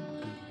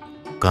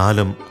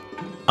 കാലം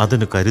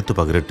അതിന് കരുത്തു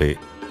പകരട്ടെ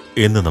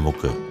എന്ന്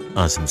നമുക്ക്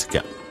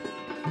ആശംസിക്കാം.